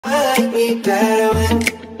like me better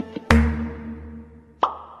when.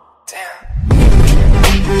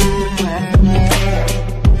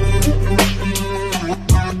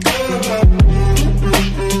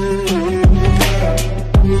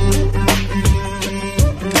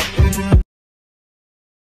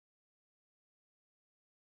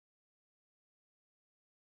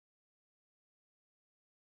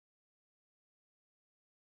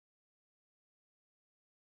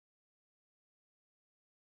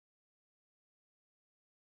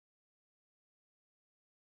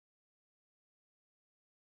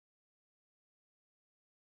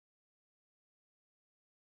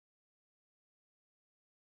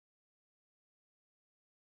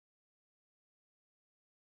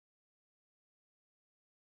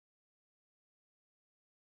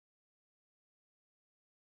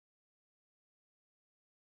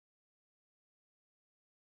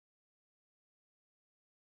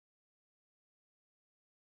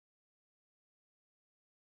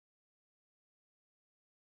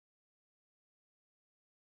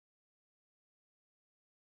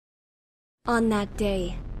 On that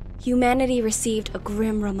day, humanity received a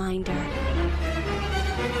grim reminder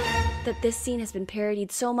that this scene has been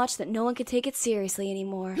parodied so much that no one can take it seriously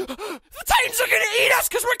anymore. The Titans are gonna eat us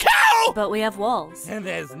because we're cow! But we have walls. And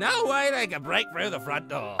there's no way they can break through the front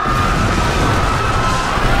door.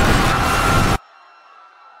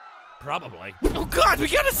 Probably. Oh God, we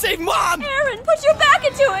gotta save Mom! Aaron, put your back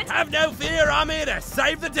into it! Have no fear, I'm here to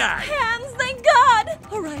save the day! Hands, thank God!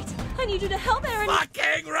 Alright, I need you to help Aaron.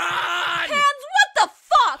 Fucking run! Hands, what the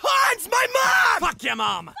fuck? Hans, my mom! Fuck your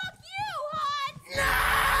mom! Fuck you, Hans! No!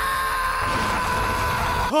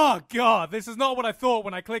 Oh God, this is not what I thought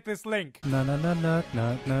when I clicked this link. Yeah,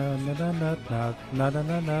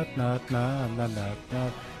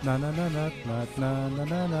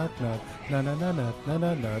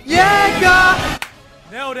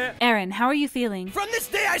 nailed it. Aaron, how are you feeling? From this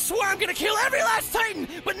day, I swear I'm gonna kill every last Titan,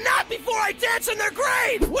 but not before I dance in their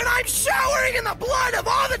grave! When I'm showering in the blood of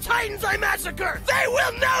all the Titans I massacre, they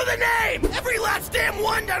will know the name! Every last damn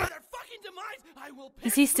one down to their fucking demise, I will pick.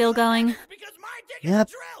 Is he still going? Because my dick is a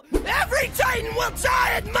drill! Every Titan will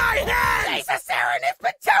die at my hands! Jesus, Aaron, it's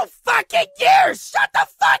been 2 fucking years! Shut the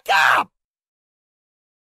fuck up!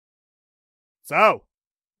 So,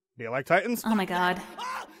 do you like Titans? Oh my God.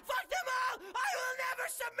 Oh, fuck them all! I will never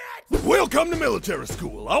submit! Welcome to military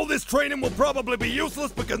school. All this training will probably be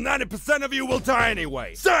useless because 90% of you will die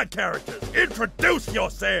anyway. Side characters, introduce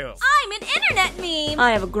yourselves. I'm an internet meme!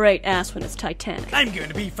 I have a great ass when it's Titanic. I'm going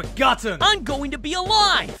to be forgotten. I'm going to be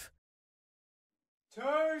alive! Too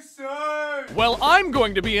soon. Well, I'm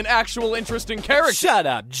going to be an actual interesting character. Shut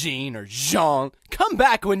up, Jean or Jean. Come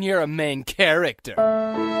back when you're a main character.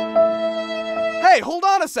 Hey, hold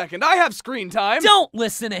on a second. I have screen time. Don't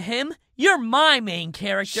listen to him. You're my main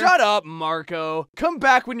character. Shut up, Marco. Come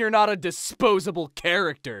back when you're not a disposable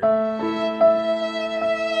character.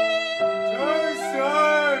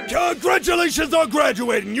 Congratulations on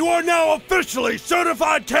graduating. You are now officially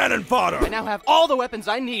certified cannon fodder. I now have all the weapons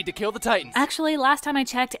I need to kill the Titans. Actually, last time I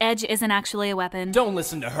checked, Edge isn't actually a weapon. Don't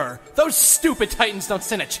listen to her. Those stupid Titans don't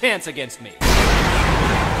stand a chance against me.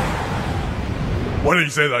 Why didn't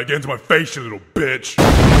you say that again to my face, you little bitch?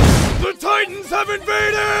 The Titans have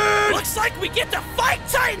invaded! Looks like we get to fight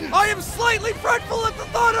Titan! I am slightly fretful at the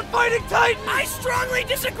thought of fighting Titan. I strongly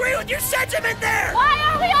disagree with your sentiment there! Why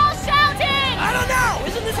are we all shouting? I don't know!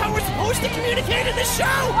 Isn't this how we're supposed to communicate in the show?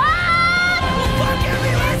 What? Fuck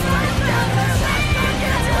every last Titan down there! Let's not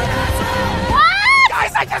get to an asshole! What?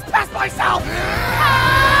 Guys, I just pissed myself!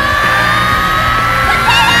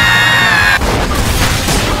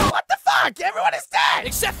 What the fuck? Everyone is dead!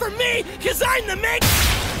 Except for me, cause I'm the main—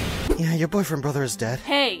 Yeah, your boyfriend brother is dead.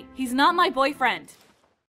 Hey, he's not my boyfriend.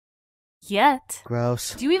 Yet.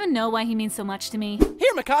 Gross. Do you even know why he means so much to me?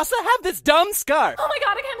 Here, Mikasa, have this dumb scarf. Oh my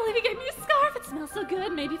God, I can't believe he gave me a scarf. It smells so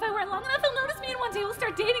good. Maybe if I wear it long enough, he'll notice me and one day we'll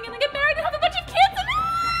start dating and then get married and have a bunch of kids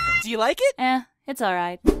and— Do you like it? It's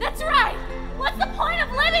alright. That's right! What's the point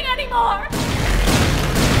of living anymore?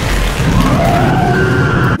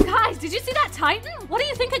 Guys, did you see that Titan? What do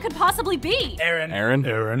you think it could possibly be? Aaron.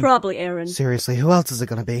 Probably Aaron. Seriously, who else is it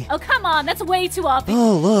gonna be? Oh, come on, that's way too obvious.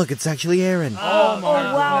 Oh, look, it's actually Aaron. Oh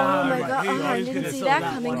wow, oh my God, I didn't see that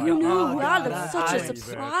coming. Who knew? Wow, that's such a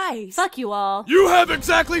surprise. Fuck you all. You have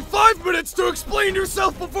exactly 5 minutes to explain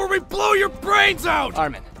yourself before we blow your brains out!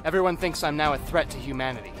 Armin, everyone thinks I'm now a threat to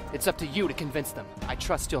humanity. It's up to you to convince them. I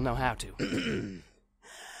trust you'll know how to.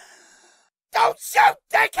 Don't shoot,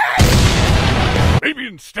 dickhead! Maybe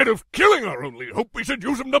instead of killing our only hope, we should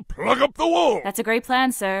use him to plug up the wall! That's a great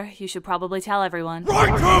plan, sir. You should probably tell everyone.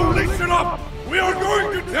 Righto, listen up! We are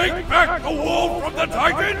going to take back the wall from the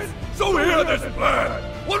Titans, So hear this plan.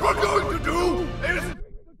 What we're going to do is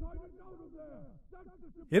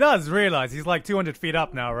He does realize he's like 200 feet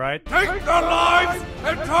up now, right? take their lives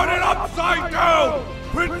and turn it upside down,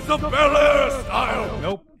 Prince of Bel-Air style.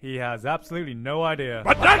 Nope, he has absolutely no idea.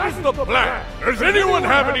 But that is the plan. Does anyone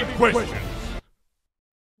have any questions?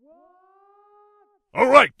 All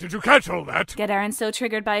right, did you catch all that? Get Aaron so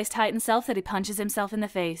triggered by his Titan self that he punches himself in the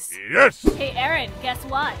face. Yes. Hey, Aaron, guess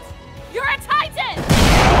what? You're a Titan!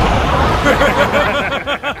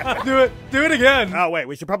 Do it again. Oh, wait,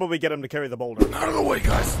 we should probably get him to carry the boulder. Out of the way,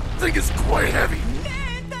 guys. I think it's quite heavy.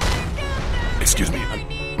 Excuse me,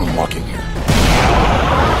 I'm walking here.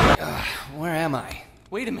 Where am I?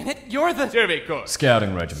 Wait a minute, you're the Survey Corps.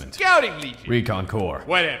 Scouting Regiment. Scouting Legion. Recon Corps.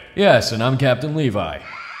 Whatever. Yes, and I'm Captain Levi.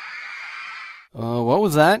 what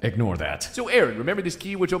was that? Ignore that. So, Aaron, remember this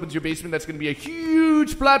key which opens your basement that's going to be a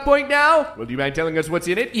huge plot point now? Well, do you mind telling us what's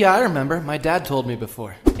in it? Yeah, I remember. My dad told me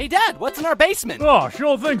before. Hey, Dad, what's in our basement? Oh,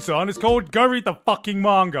 sure thing, son. It's called Go Read the Fucking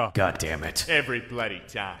Manga. God damn it. Every bloody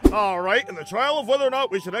time. All right, in the trial of whether or not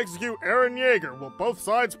we should execute Aaron Yeager, will both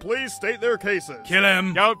sides please state their cases? Kill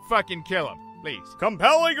him. Don't fucking kill him, please.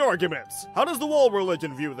 Compelling arguments. How does the Wall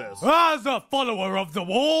religion view this? As a follower of the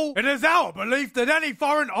Wall, it is our belief that any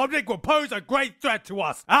foreign object will pose a great threat to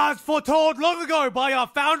us, as foretold long ago by our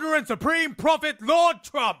founder and supreme prophet, Lord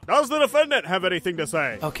Trump. Does the defendant have anything to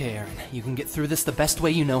say? Okay, Aaron, you can get through this the best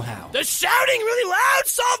way you know how. Does shouting really loud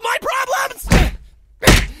solve my problems?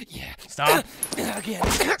 Yeah. Stop. Again.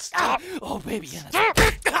 Stop. Oh, baby. Yeah,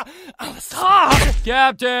 stop.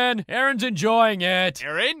 Captain, Aaron's enjoying it.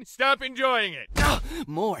 Aaron, stop enjoying it.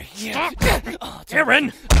 More. Yeah. Oh,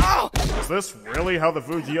 Aaron! Is this really how the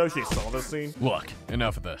Fujiyoshi saw this scene? Look,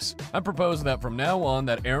 enough of this. I propose that from now on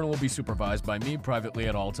that Aaron will be supervised by me privately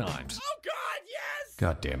at all times. Oh, God, yes!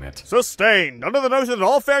 God damn it. Sustained. Under the notion that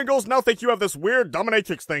all fangirls now think you have this weird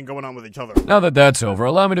dominatrix thing going on with each other. Now that that's over,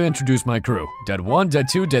 allow me to introduce my crew. Dead 1, Dead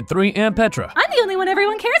 2, Dead 3, and Petra. I'm the only one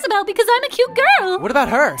everyone cares about because I'm a cute girl! What about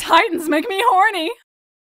her? Titans make me horny!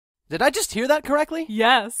 Did I just hear that correctly?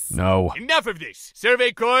 Yes. No. Enough of this.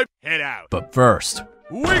 Survey Corps, head out. But first.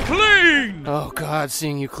 We clean! Oh, God,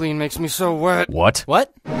 seeing you clean makes me so wet. What?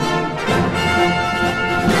 What?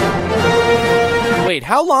 Wait,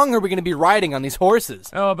 how long are we going to be riding on these horses?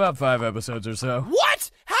 Oh, about 5 episodes or so. What?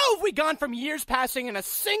 How have we gone from years passing in a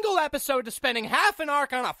single episode to spending half an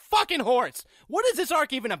arc on a fucking horse? What is this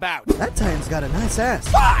arc even about? That Titan's got a nice ass.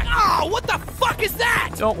 Fuck! Oh, what the fuck is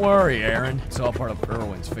that? Don't worry, Aaron. It's all part of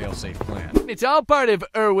Irwin's fail-safe plan. It's all part of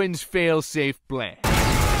Irwin's fail-safe plan.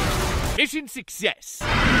 Mission success.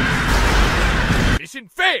 Mission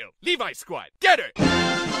fail. Levi squad, get her!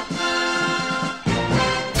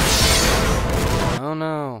 Oh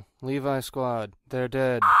no, Levi squad, they're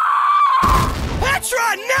dead.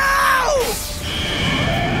 Petra, no!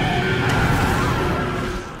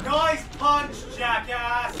 Nice punch,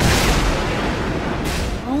 jackass!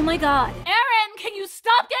 Oh my God. Aaron, can you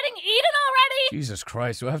stop getting eaten already? Jesus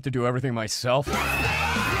Christ, do I have to do everything myself?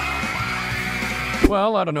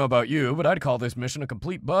 Well, I don't know about you, but I'd call this mission a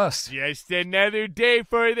complete bust. Just another day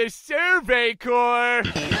for the Survey Corps.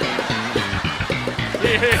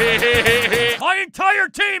 My entire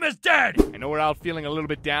team is dead! I know we're all feeling a little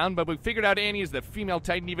bit down, but we figured out Annie is the female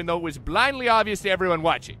Titan even though it was blindly obvious to everyone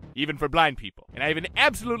watching, even for blind people. And I have an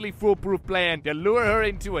absolutely foolproof plan to lure her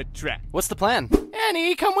into a trap. What's the plan?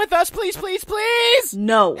 Annie, come with us, please, please, please!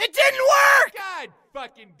 No. It didn't work! God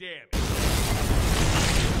fucking damn it.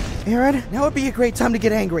 Aaron, now would be a great time to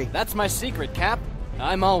get angry. That's my secret, Cap.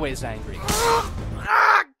 I'm always angry.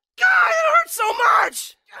 God, it hurts so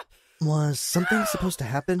much! Was something supposed to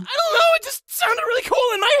happen? I don't know, it just sounded really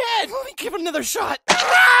cool in my head. Let me give it another shot. It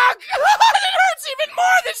hurts even more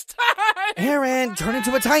this time! Aaron, turn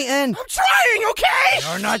into a Titan! I'm trying, okay?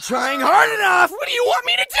 You're not trying hard enough! What do you want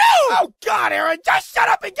me to do? Oh God, Aaron, just shut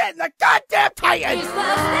up and get in the goddamn Titan!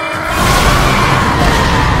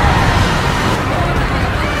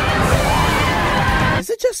 Is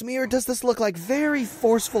it just me, or does this look like very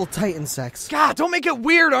forceful Titan sex? God, don't make it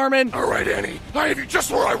weird, Armin! Alright, Annie, I have you just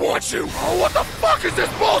where I want you. Oh, what the fuck is this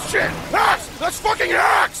bullshit? Hacks! That's fucking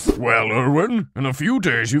hacks! Well, Irwin, in a few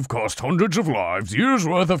days you've cost hundreds of lives, years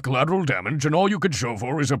worth of collateral damage, and all you can show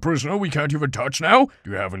for is a prisoner we can't even touch now? Do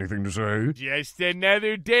you have anything to say? Just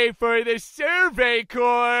another day for the Survey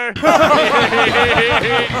Corps!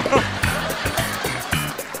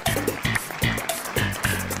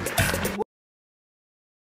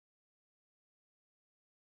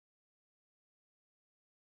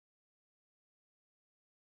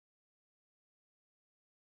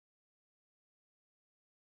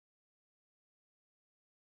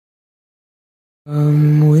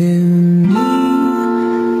 I'm